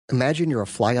Imagine you're a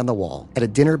fly on the wall at a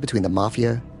dinner between the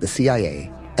mafia, the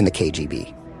CIA, and the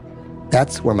KGB.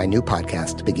 That's where my new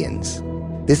podcast begins.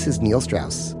 This is Neil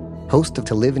Strauss, host of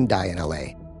To Live and Die in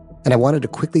LA, and I wanted to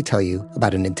quickly tell you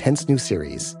about an intense new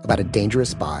series about a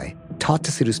dangerous spy taught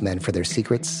to seduce men for their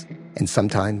secrets and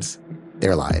sometimes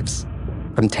their lives.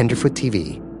 From Tenderfoot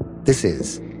TV, this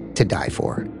is To Die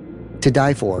For. To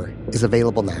Die For is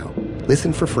available now.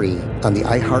 Listen for free on the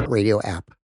iHeartRadio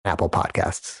app, Apple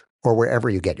Podcasts, or wherever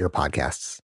you get your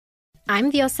podcasts.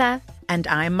 I'm Diosa. And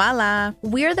I'm Mala.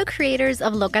 We're the creators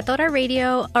of Locatora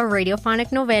Radio, a radiophonic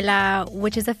novela,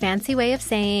 which is a fancy way of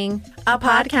saying a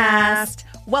podcast.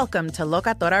 Welcome to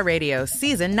Locatora Radio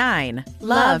Season 9.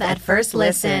 Love at First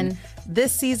Listen.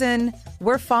 This season,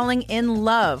 we're falling in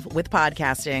love with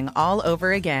podcasting all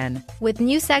over again. With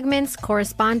new segments,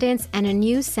 correspondence, and a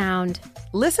new sound.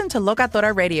 Listen to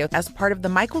Locatora Radio as part of the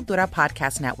My Cultura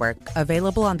Podcast Network,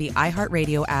 available on the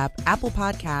iHeartRadio app, Apple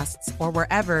Podcasts, or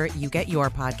wherever you get your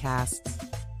podcasts.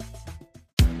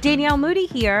 Danielle Moody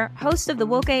here, host of the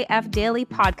Woke AF Daily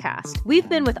podcast. We've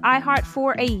been with iHeart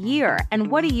for a year,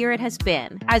 and what a year it has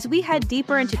been. As we head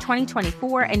deeper into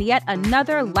 2024 and yet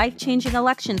another life-changing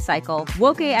election cycle,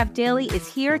 Woke AF Daily is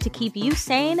here to keep you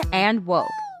sane and woke.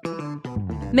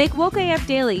 Make Woke AF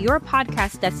Daily your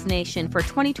podcast destination for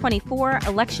 2024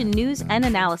 election news and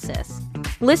analysis.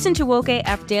 Listen to Woke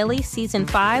AF Daily Season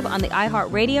 5 on the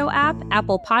iHeartRadio app,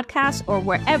 Apple Podcasts, or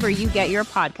wherever you get your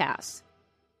podcasts.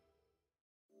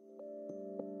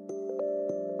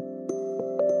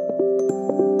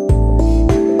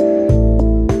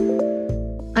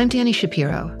 I'm Dani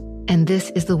Shapiro, and this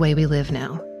is The Way We Live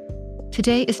Now.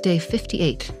 Today is day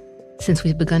 58 since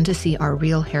we've begun to see our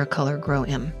real hair color grow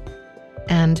in,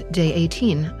 and day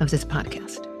 18 of this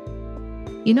podcast.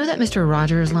 You know that Mr.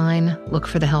 Rogers line, look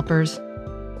for the helpers?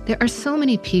 There are so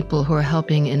many people who are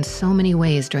helping in so many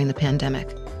ways during the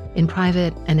pandemic, in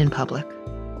private and in public.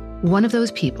 One of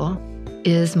those people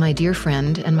is my dear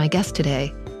friend and my guest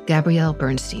today, Gabrielle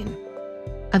Bernstein.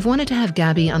 I've wanted to have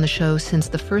Gabby on the show since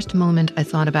the first moment I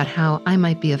thought about how I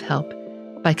might be of help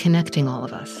by connecting all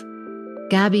of us.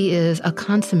 Gabby is a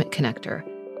consummate connector,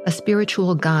 a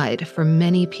spiritual guide for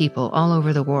many people all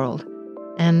over the world.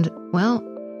 And, well,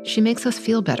 she makes us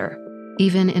feel better,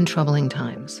 even in troubling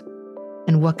times.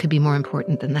 And what could be more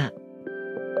important than that?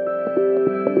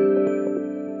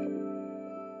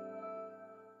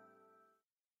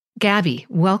 Gabby,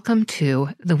 welcome to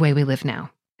The Way We Live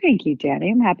Now. Thank you,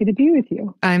 Dani. I'm happy to be with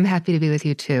you. I'm happy to be with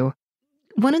you, too.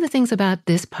 One of the things about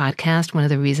this podcast, one of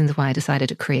the reasons why I decided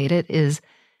to create it, is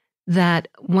that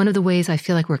one of the ways I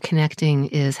feel like we're connecting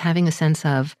is having a sense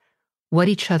of what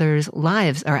each other's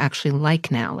lives are actually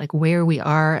like now, like where we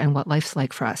are and what life's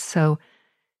like for us. So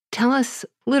tell us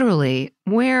literally,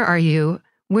 where are you?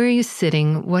 Where are you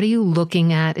sitting? What are you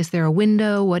looking at? Is there a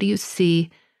window? What do you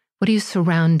see? What are you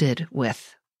surrounded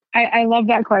with? I love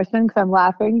that question because I'm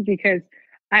laughing because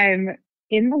I'm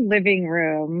in the living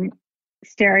room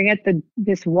staring at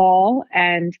this wall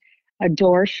and a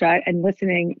door shut and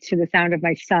listening to the sound of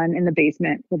my son in the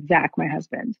basement with Zach, my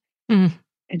husband.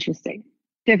 Interesting.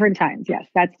 Different times. Yes,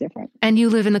 that's different. And you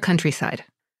live in the countryside.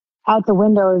 Out the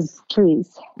window is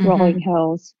trees, rolling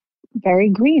hills. Very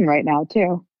green right now,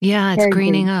 too. Yeah, it's Very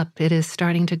greening green. up. It is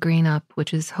starting to green up,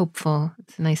 which is hopeful.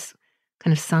 It's a nice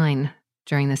kind of sign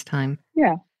during this time.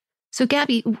 Yeah. So,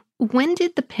 Gabby, when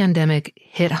did the pandemic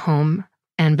hit home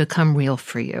and become real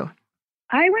for you?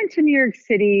 I went to New York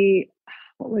City,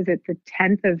 what was it, the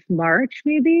 10th of March,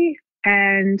 maybe?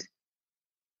 And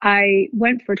I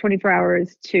went for 24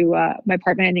 hours to my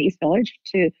apartment in the East Village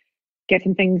to get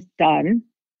some things done.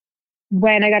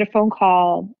 When I got a phone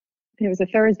call, it was a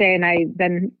Thursday, and I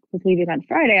then was leaving on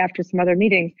Friday after some other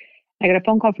meetings. I got a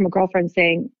phone call from a girlfriend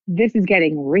saying, this is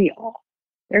getting real.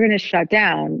 They're going to shut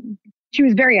down. She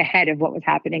was very ahead of what was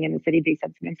happening in the city based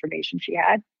on some information she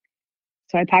had.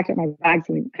 So I packed up my bags,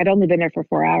 and I'd only been there for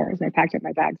 4 hours. And I packed up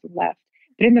my bags and left.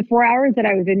 But in the 4 hours that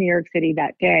I was in New York City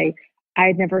that day, I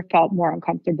had never felt more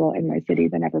uncomfortable in my city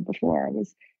than ever before. I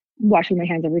was washing my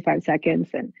hands every 5 seconds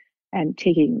and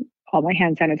taking all my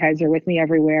hand sanitizer with me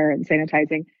everywhere and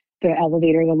sanitizing the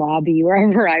elevator, the lobby,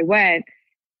 wherever I went.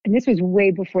 And this was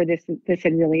way before this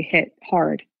had really hit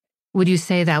hard. Would you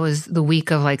say that was the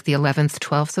week of like the 11th,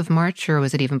 12th of March, or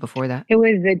was it even before that? It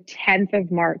was the 10th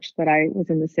of March that I was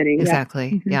in the city.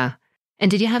 Exactly. Yeah.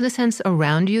 And did you have the sense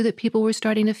around you that people were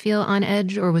starting to feel on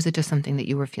edge, or was it just something that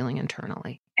you were feeling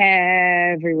internally?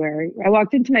 Everywhere. I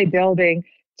walked into my building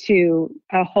to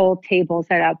a whole table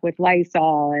set up with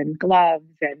Lysol and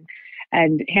gloves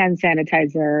and hand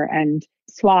sanitizer and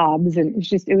swabs. And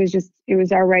it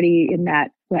was already in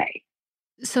that way.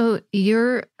 So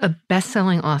you're a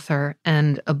best-selling author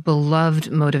and a beloved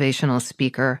motivational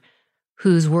speaker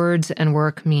whose words and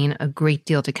work mean a great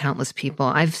deal to countless people.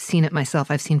 I've seen it myself.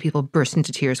 I've seen people burst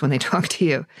into tears when they talk to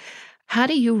you. How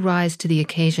do you rise to the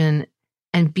occasion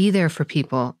and be there for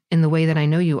people in the way that I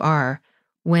know you are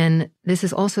when this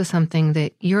is also something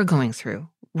that you're going through?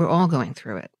 We're all going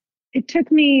through it. It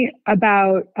took me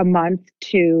about a month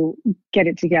to get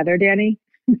it together, Danny.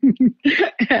 In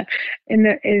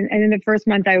the first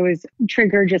month, I was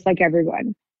triggered just like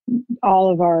everyone.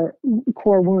 All of our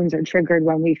core wounds are triggered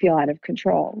when we feel out of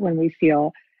control, when we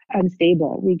feel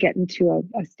unstable. We get into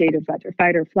a state of either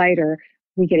fight or flight, or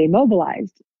we get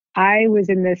immobilized. I was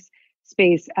in this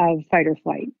space of fight or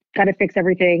flight. Got to fix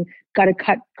everything, got to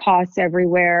cut costs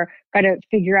everywhere, got to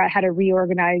figure out how to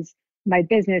reorganize my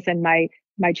business and my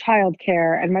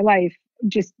childcare and my life.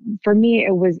 Just for me,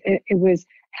 it was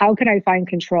how can I find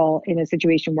control in a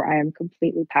situation where I am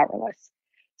completely powerless?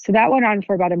 So that went on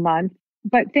for about a month.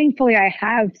 But thankfully, I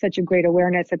have such a great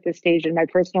awareness at this stage in my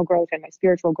personal growth and my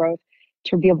spiritual growth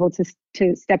to be able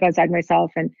to step outside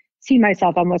myself and see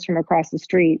myself almost from across the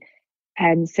street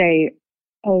and say,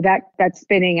 oh, that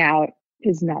spinning out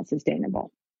is not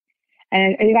sustainable.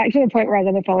 And it got to the point where I was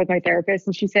on the phone with my therapist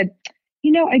and she said,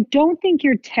 I don't think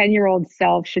your 10-year-old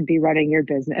self should be running your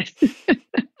business.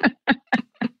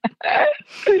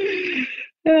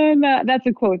 And that's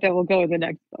a quote that will go in the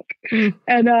next book.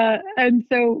 And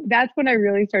so that's when I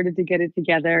really started to get it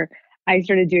together. I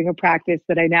started doing a practice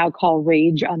that I now call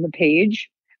Rage on the Page,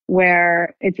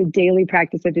 where it's a daily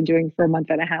practice I've been doing for a month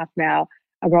and a half now.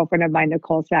 A girlfriend of mine,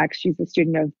 Nicole Sachs, she's a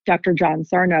student of Dr. John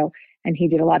Sarno, and he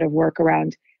did a lot of work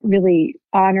around really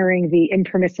honoring the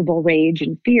impermissible rage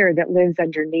and fear that lives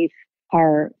underneath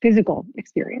our physical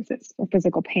experiences, or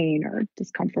physical pain or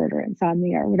discomfort or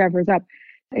insomnia or whatever's up.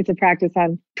 It's a practice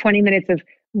on 20 minutes of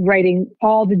writing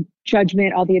all the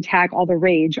judgment, all the attack, all the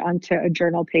rage onto a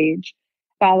journal page,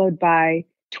 followed by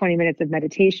 20 minutes of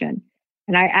meditation.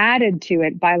 And I added to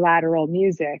it bilateral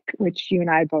music, which you and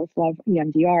I both love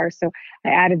EMDR. So I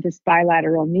added this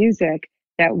bilateral music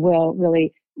that will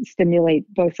really stimulate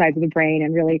both sides of the brain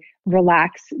and really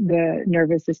relax the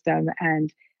nervous system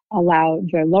and allow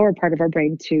the lower part of our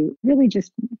brain to really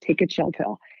just take a chill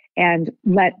pill and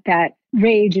let that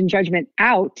rage and judgment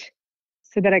out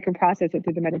so that I can process it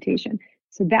through the meditation.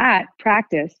 So that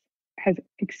practice has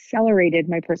accelerated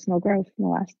my personal growth in the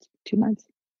last 2 months.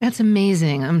 That's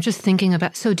amazing. I'm just thinking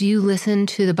about, so do you listen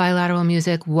to the bilateral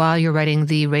music while you're writing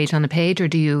the Rage on the Page, or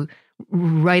do you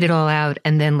write it all out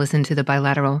and then listen to the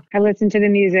bilateral? I listen to the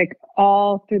music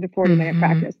all through the 40-minute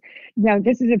practice. Now,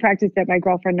 this is a practice that my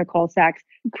girlfriend, Nicole Sachs,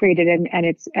 created,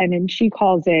 and she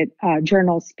calls it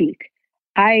journal speak.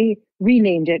 I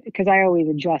renamed it because I always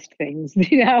adjust things,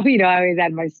 I always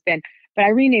add my spin, but I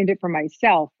renamed it for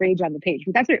myself, Rage on the Page.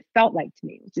 That's what it felt like to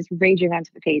me. It was just raging onto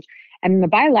the page. And the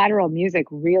bilateral music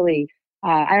really,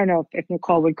 I don't know if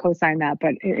Nicole would co-sign that,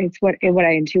 but it's what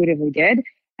I intuitively did.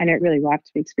 And it really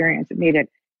rocked the experience. It made it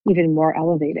even more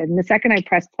elevated. And the second I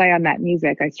press play on that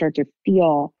music, I start to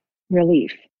feel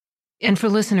relief. And for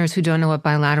listeners who don't know what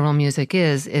bilateral music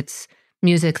is, it's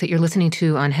music that you're listening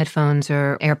to on headphones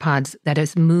or AirPods that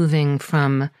is moving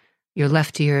from your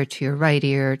left ear to your right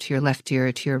ear to your left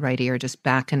ear to your right ear, just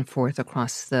back and forth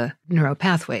across the neural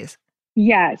pathways.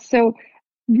 Yeah. So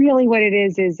really what it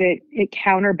is it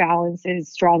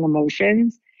counterbalances strong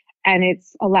emotions, and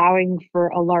it's allowing for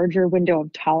a larger window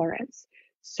of tolerance.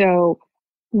 So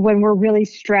when we're really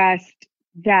stressed,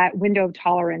 that window of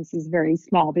tolerance is very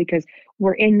small because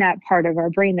we're in that part of our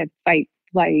brain that fight,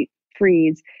 flight,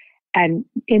 freeze. And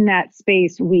in that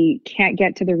space, we can't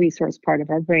get to the resource part of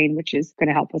our brain, which is going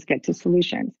to help us get to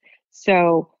solutions.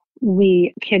 So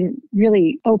we can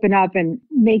really open up and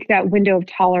make that window of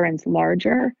tolerance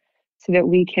larger so that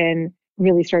we can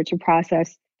really start to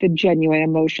process the genuine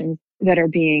emotions that are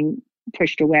being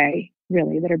pushed away,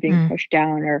 really, that are being pushed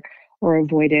down or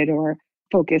avoided or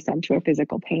focused onto a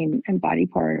physical pain and body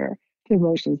part or the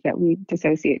emotions that we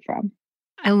dissociate from.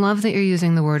 I love that you're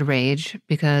using the word rage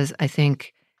because I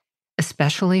think,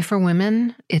 especially for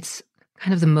women, it's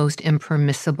kind of the most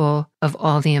impermissible of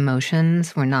all the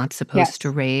emotions. We're not supposed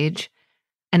to rage.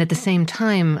 And at the same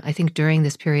time, I think during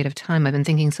this period of time, I've been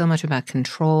thinking so much about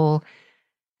control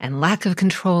and lack of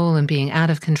control and being out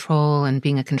of control and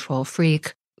being a control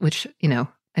freak, which,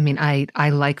 I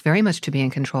like very much to be in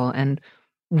control. And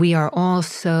we are all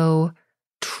so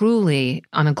truly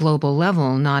on a global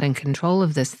level not in control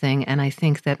of this thing. And I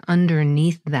think that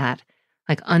underneath that,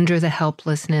 like under the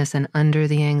helplessness and under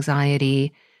the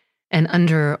anxiety and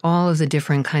under all of the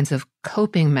different kinds of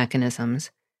coping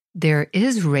mechanisms, there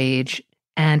is rage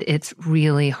and it's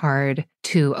really hard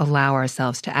to allow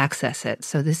ourselves to access it.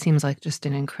 So this seems like just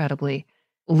an incredibly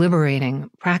liberating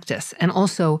practice. And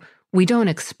also, we don't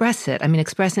express it. I mean,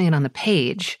 expressing it on the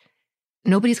page,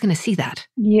 nobody's going to see that.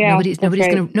 Yeah, nobody's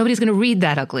going to read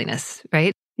that ugliness,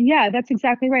 right? Yeah, that's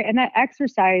exactly right. And that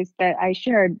exercise that I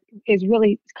shared is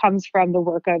really comes from the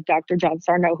work of Dr. John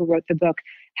Sarno, who wrote the book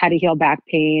How to Heal Back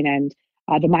Pain and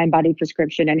the Mind Body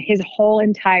Prescription. And his whole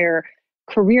entire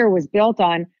career was built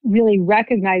on really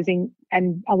recognizing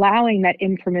and allowing that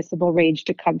impermissible rage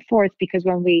to come forth. Because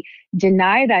when we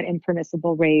deny that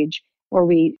impermissible rage, or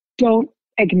we don't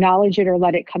acknowledge it or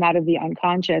let it come out of the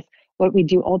unconscious, what we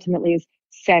do ultimately is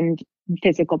send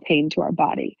physical pain to our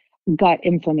body, gut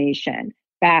inflammation,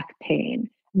 back pain,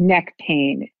 neck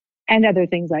pain, and other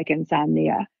things like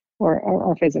insomnia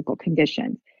or physical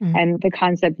conditions. Mm. And the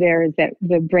concept there is that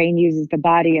the brain uses the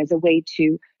body as a way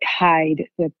to hide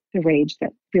the rage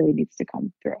that really needs to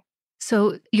come through.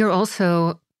 So you're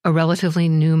also a relatively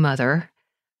new mother.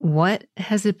 What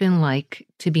has it been like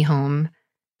to be home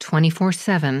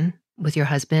 24/7 with your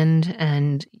husband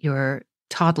and your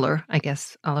toddler? I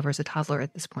guess Oliver's a toddler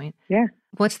at this point. Yeah.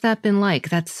 What's that been like?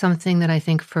 That's something that I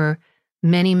think for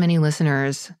many, many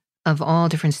listeners of all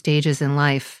different stages in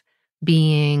life,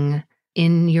 being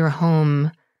in your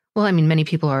home. Well, I mean, many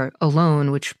people are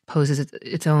alone, which poses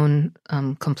its own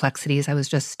complexities. I was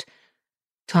just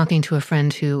talking to a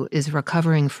friend who is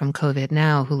recovering from COVID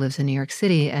now, who lives in New York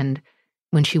City. And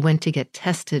when she went to get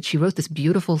tested, she wrote this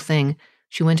beautiful thing.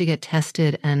 She went to get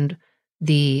tested, and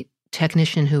the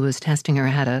technician who was testing her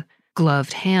had a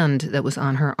gloved hand that was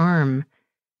on her arm.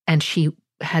 And she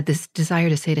had this desire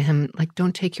to say to him, like,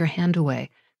 don't take your hand away.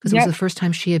 Because it was the first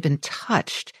time she had been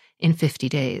touched in 50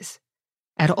 days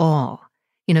at all.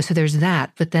 You know, so there's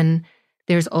that. But then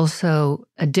there's also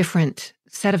a different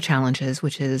set of challenges,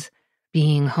 which is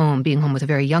being home with a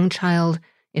very young child.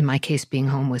 In my case, being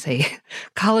home with a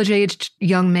college-aged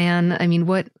young man. I mean,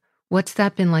 what's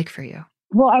that been like for you?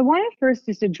 Well, I want to first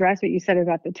just address what you said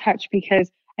about the touch,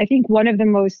 because I think one of the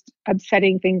most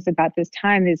upsetting things about this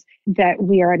time is that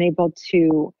we are unable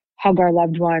to hug our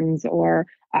loved ones, or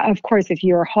of course, if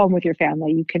you're home with your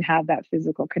family, you can have that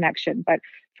physical connection. But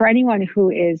for anyone who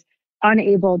is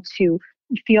unable to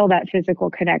feel that physical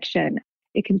connection,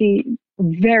 it can be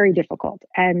very difficult.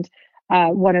 And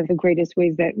one of the greatest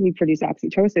ways that we produce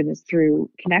oxytocin is through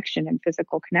connection and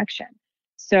physical connection.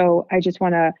 So I just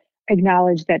want to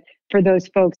acknowledge that for those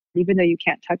folks, even though you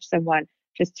can't touch someone,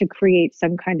 just to create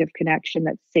some kind of connection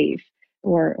that's safe,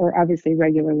 or obviously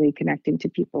regularly connecting to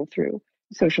people through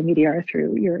social media or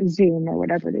through your Zoom or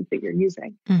whatever it is that you're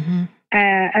using. Mm-hmm.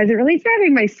 As it relates to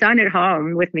having my son at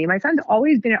home with me, my son's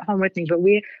always been at home with me, but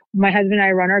my husband and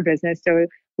I run our business. So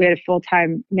we had a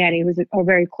full-time nanny who's a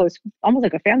very close, almost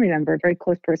like a family member, a very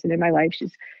close person in my life.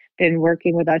 She's been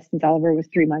working with us since Oliver was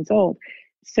 3 months old.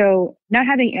 So not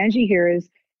having Angie here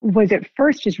was at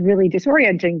first just really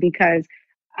disorienting, because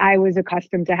I was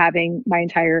accustomed to having my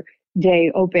entire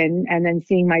day open and then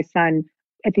seeing my son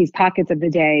at these pockets of the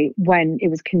day when it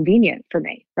was convenient for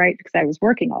me, right? Because I was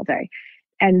working all day.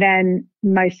 And then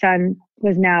my son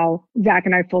was now, Zach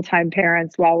and I, full-time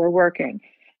parents while we're working.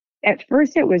 At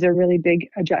first, it was a really big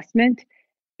adjustment.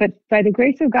 But by the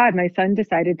grace of God, my son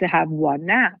decided to have one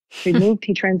nap. He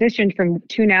transitioned from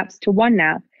 2 naps to 1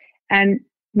 nap. And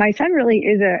my son really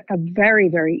is a very,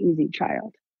 very easy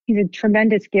child. He's a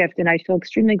tremendous gift. And I feel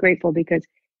extremely grateful because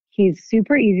he's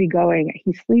super easygoing.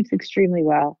 He sleeps extremely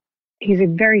well. He's a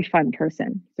very fun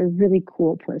person. He's a really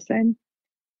cool person.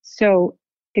 So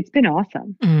it's been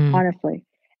awesome, honestly.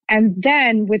 And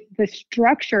then with the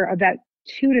structure of that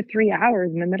 2 to 3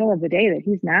 hours in the middle of the day that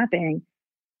he's napping,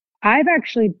 I've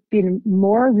actually been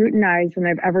more routinized than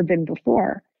I've ever been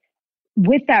before.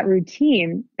 With that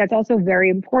routine, that's also very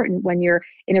important when you're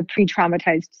in a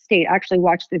pre-traumatized state. I actually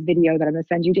watched this video that I'm going to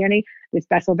send you, Danny, this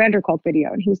Bessel van der Kolk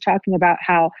video. And he was talking about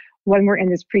how when we're in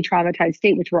this pre-traumatized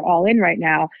state, which we're all in right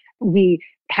now, we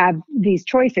have these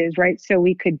choices, right? So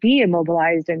we could be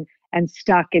immobilized and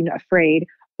stuck and afraid,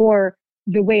 or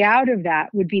the way out of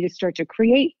that would be to start to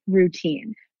create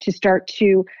routine, to start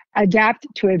to adapt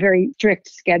to a very strict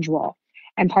schedule.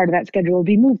 And part of that schedule would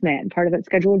be movement, and part of that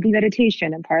schedule would be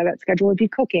meditation, and part of that schedule would be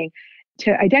cooking.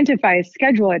 To identify a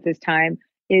schedule at this time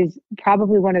is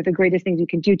probably one of the greatest things you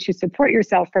can do to support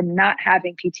yourself from not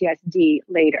having PTSD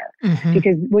later. Mm-hmm.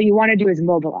 Because what you want to do is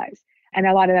mobilize. And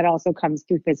a lot of that also comes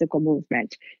through physical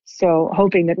movement. So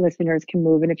hoping that listeners can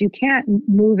move. And if you can't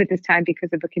move at this time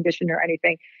because of a condition or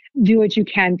anything, do what you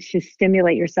can to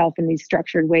stimulate yourself in these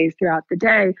structured ways throughout the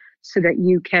day so that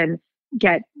you can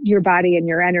get your body and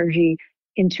your energy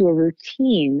into a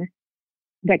routine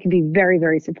that can be very,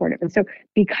 very supportive. And so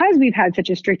because we've had such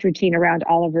a strict routine around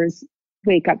Oliver's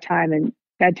wake up time and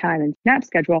bedtime and nap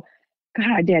schedule,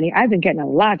 God, Danny, I've been getting a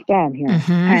lot done here.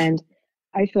 Mm-hmm. And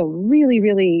I feel really,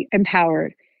 really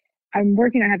empowered. I'm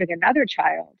working on having another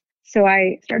child. So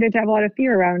I started to have a lot of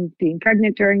fear around being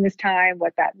pregnant during this time,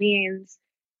 what that means.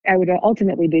 I would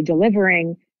ultimately be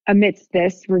delivering amidst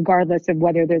this, regardless of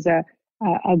whether there's a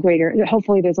greater,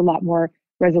 hopefully there's a lot more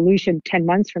resolution 10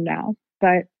 months from now,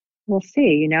 but we'll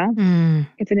see,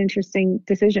 It's an interesting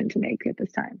decision to make at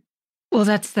this time. Well,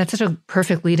 that's such a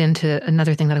perfect lead into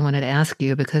another thing that I wanted to ask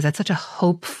you, because that's such a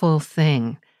hopeful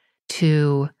thing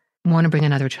to want to bring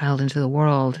another child into the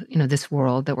world, this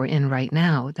world that we're in right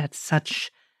now. That's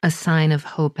such a sign of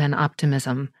hope and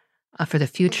optimism for the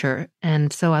future.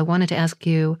 And so I wanted to ask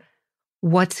you,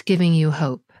 what's giving you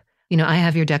hope? I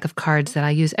have your deck of cards that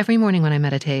I use every morning when I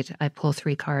meditate. I pull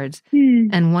 3 cards.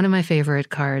 And one of my favorite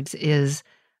cards is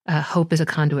hope is a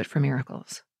conduit for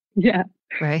miracles. Yeah.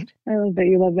 Right? I love that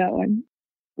you love that one.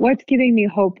 What's giving me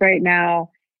hope right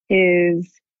now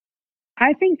is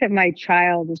I think that my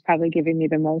child is probably giving me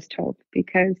the most hope,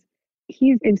 because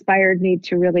he's inspired me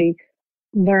to really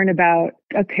learn about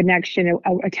a connection,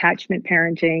 attachment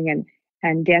parenting,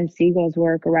 and Dan Siegel's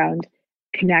work around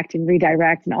connect and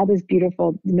redirect and all this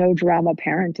beautiful no drama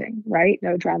parenting, right?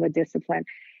 No drama discipline.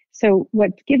 So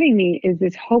what's giving me is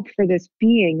this hope for this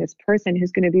being, this person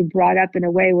who's going to be brought up in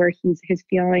a way where his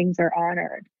feelings are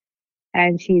honored.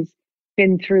 And he's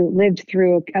lived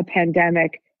through a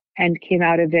pandemic and came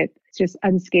out of it just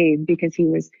unscathed because he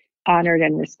was honored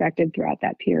and respected throughout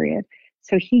that period.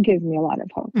 So he gives me a lot of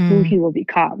hope, who he will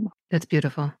become. That's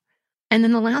beautiful. And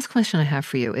then the last question I have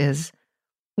for you is,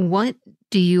 what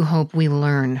do you hope we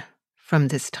learn from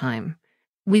this time?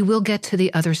 We will get to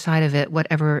the other side of it,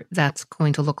 whatever that's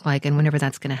going to look like and whenever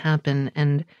that's going to happen.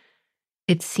 And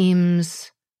it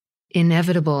seems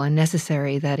inevitable and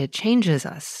necessary that it changes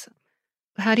us.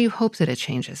 How do you hope that it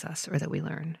changes us or that we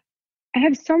learn? I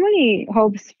have so many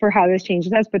hopes for how this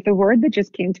changes us, but the word that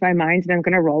just came to my mind, and I'm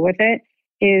going to roll with it,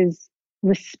 is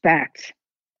respect.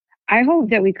 I hope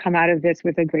that we come out of this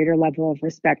with a greater level of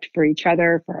respect for each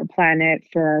other, for our planet,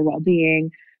 for our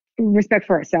well-being, respect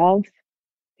for ourselves. I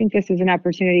think this is an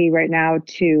opportunity right now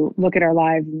to look at our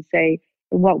lives and say,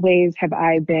 in what ways have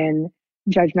I been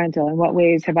judgmental? In what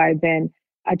ways have I been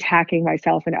attacking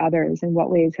myself and others? In what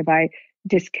ways have I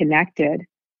disconnected?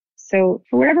 So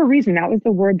for whatever reason, that was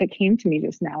the word that came to me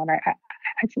just now. And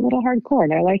it's a little hardcore,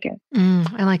 and I like it.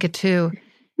 I like it too.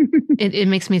 It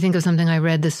makes me think of something I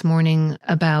read this morning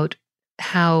about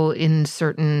how in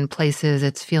certain places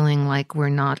it's feeling like we're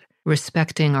not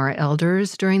respecting our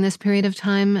elders during this period of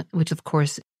time, which of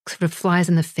course sort of flies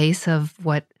in the face of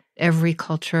what every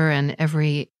culture and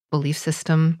every belief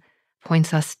system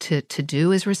points us to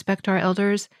do, is respect our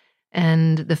elders.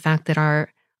 And the fact that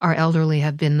our elderly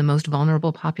have been the most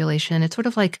vulnerable population, it sort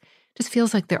of like, just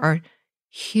feels like there are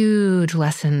huge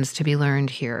lessons to be learned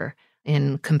here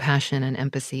in compassion and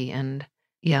empathy. And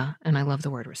I love the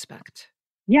word respect.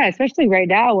 Yeah, especially right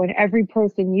now when every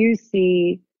person you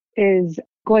see is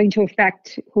going to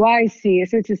affect who I see.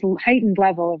 So it's this heightened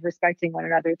level of respecting one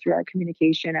another through our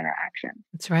communication and our action.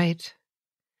 That's right.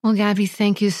 Well, Gabby,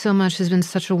 thank you so much. It's been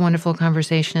such a wonderful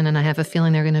conversation, and I have a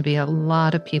feeling there are going to be a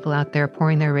lot of people out there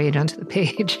pouring their rage onto the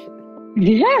page.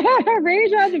 Yeah,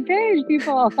 rage on the page,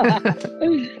 people.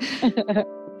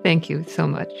 Thank you so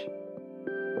much.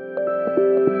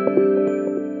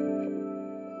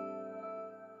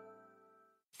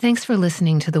 Thanks for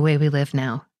listening to The Way We Live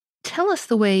Now. Tell us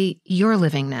the way you're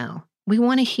living now. We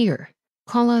want to hear.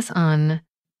 Call us on,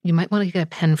 you might want to get a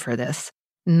pen for this,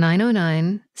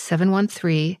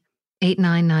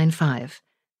 909-713-8995.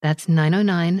 That's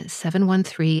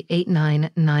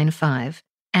 909-713-8995.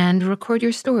 And record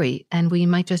your story, and we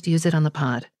might just use it on the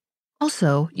pod.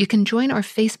 Also, you can join our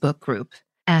Facebook group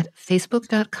at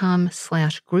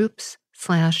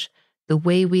facebook.com/groups/The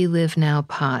Way We Live Now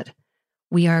pod.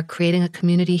 We are creating a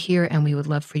community here, and we would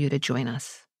love for you to join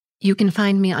us. You can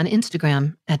find me on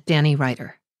Instagram at Danny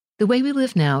Writer. The Way We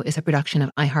Live Now is a production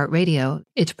of iHeartRadio.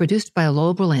 It's produced by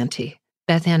Lowell Berlanti.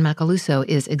 Beth Ann Macaluso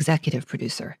is executive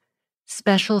producer.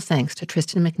 Special thanks to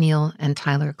Tristan McNeil and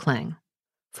Tyler Klang.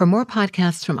 For more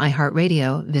podcasts from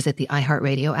iHeartRadio, visit the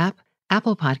iHeartRadio app,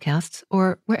 Apple Podcasts,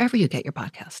 or wherever you get your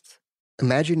podcasts.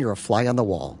 Imagine you're a fly on the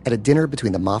wall at a dinner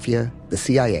between the mafia, the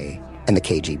CIA, and the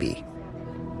KGB.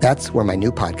 That's where my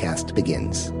new podcast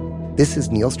begins. This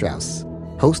is Neil Strauss,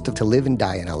 host of To Live and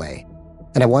Die in LA,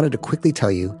 and I wanted to quickly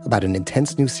tell you about an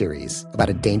intense new series about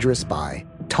a dangerous spy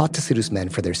taught to seduce men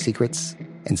for their secrets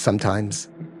and sometimes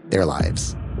their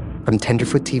lives. From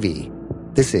Tenderfoot TV,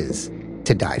 this is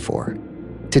To Die For.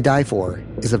 To Die For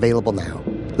is available now.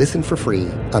 Listen for free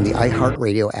on the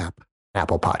iHeartRadio app,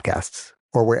 Apple Podcasts,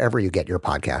 or wherever you get your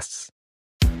podcasts.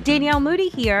 Danielle Moody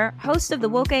here, host of the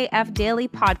Woke AF Daily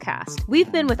podcast. We've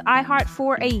been with iHeart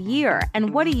for a year,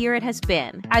 and what a year it has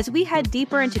been. As we head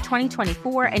deeper into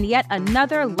 2024 and yet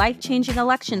another life-changing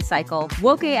election cycle,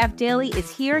 Woke AF Daily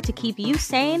is here to keep you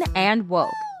sane and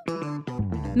woke.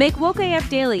 Make Woke AF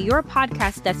Daily your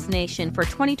podcast destination for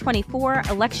 2024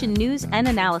 election news and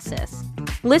analysis.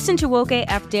 Listen to Woke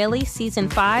AF Daily Season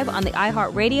 5 on the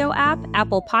iHeartRadio app,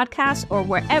 Apple Podcasts, or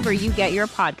wherever you get your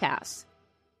podcasts.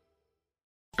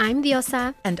 I'm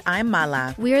Diosa. And I'm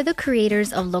Mala. We are the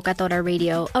creators of Locatora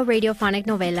Radio, a radiophonic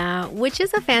novela, which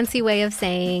is a fancy way of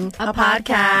saying a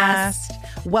podcast.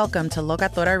 Welcome to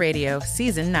Locatora Radio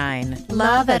Season 9.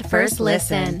 Love at first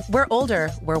listen. We're older,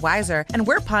 we're wiser, and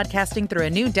we're podcasting through a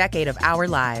new decade of our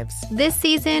lives. This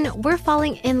season, we're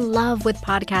falling in love with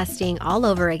podcasting all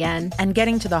over again. And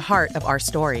getting to the heart of our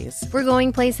stories. We're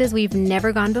going places we've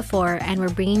never gone before, and we're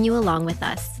bringing you along with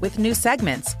us. With new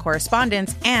segments,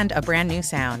 correspondence, and a brand new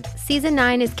sound. Season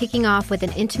 9 is kicking off with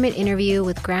an intimate interview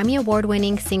with Grammy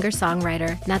Award-winning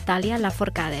singer-songwriter Natalia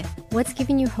Lafourcade. What's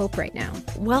giving you hope right now?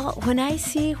 Well, when I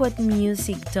see what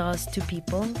music does to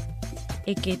people,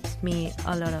 it gives me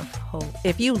a lot of hope.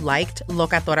 If you liked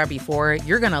Locatora before,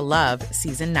 you're going to love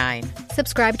Season 9.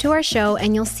 Subscribe to our show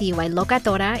and you'll see why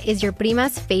Locatora is your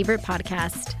prima's favorite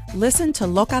podcast. Listen to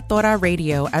Locatora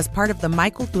Radio as part of the My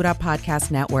Cultura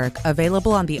Podcast Network,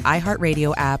 available on the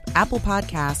iHeartRadio app, Apple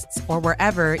Podcasts, or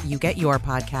wherever you get your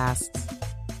podcasts.